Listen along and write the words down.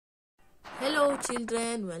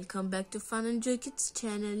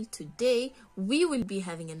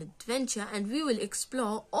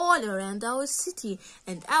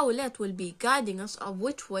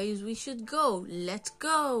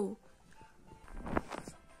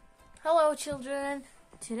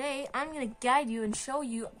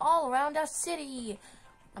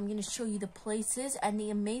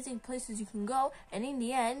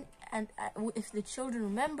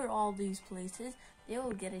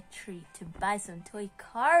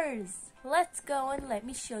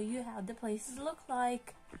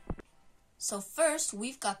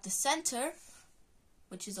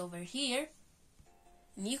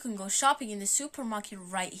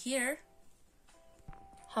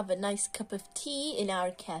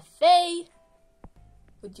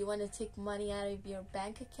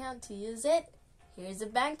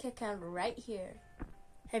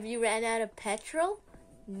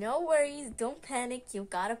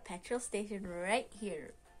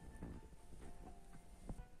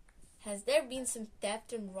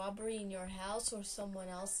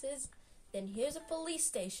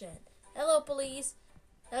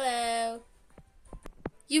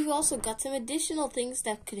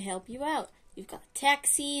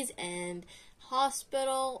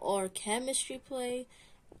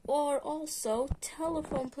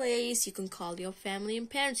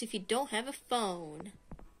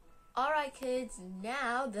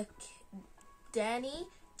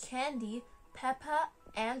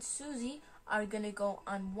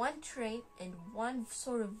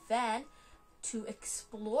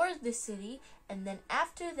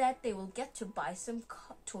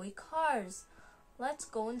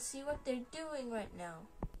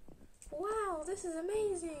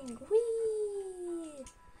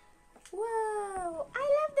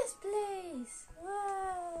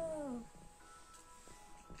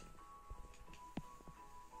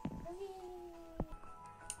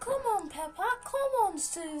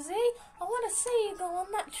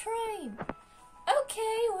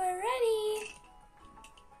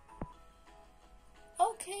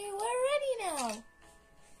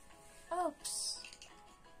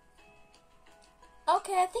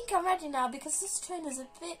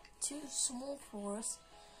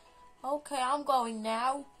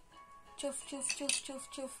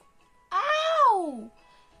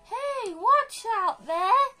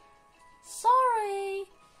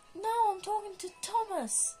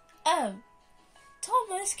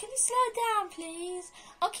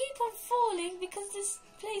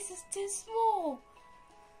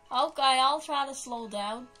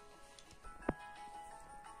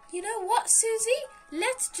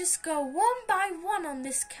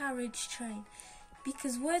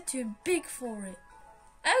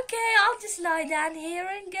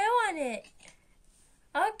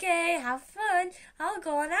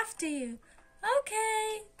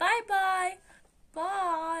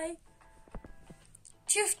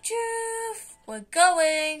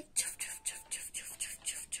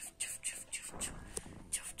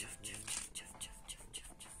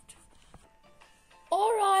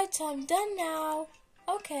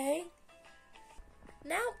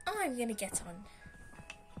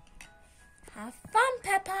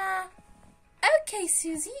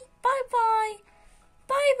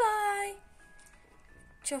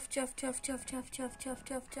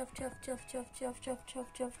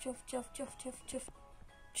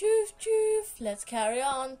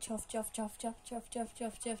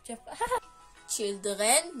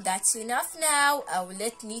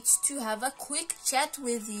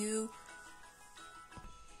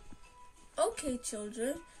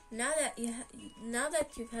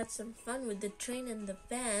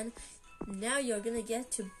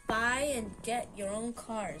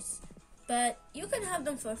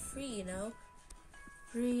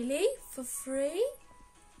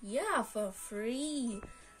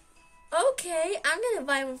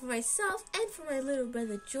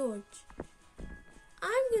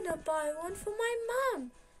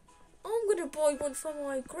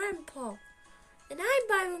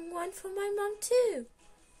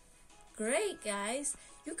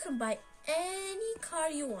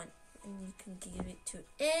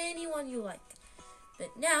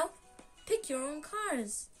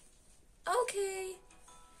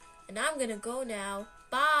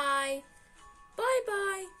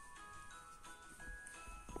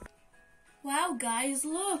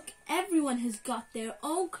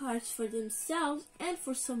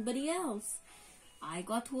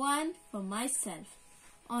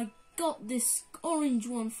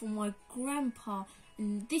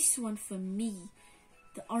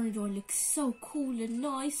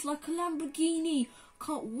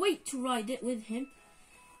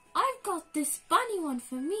I've got this bunny one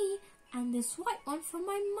for me and this white one for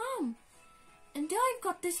my mum. And I've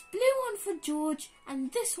got this blue one for George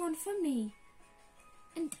and this one for me.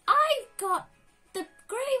 And I've got the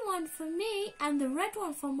grey one for me and the red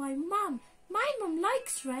one for my mum. My mum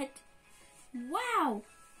likes red. Wow!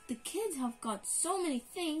 The kids have got so many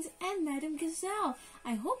things and Madame Gazelle.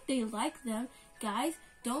 I hope they like them. Guys,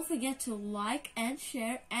 don't forget to like and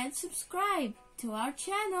share and subscribe to our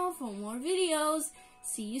channel for more videos.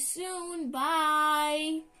 See you soon.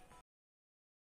 Bye!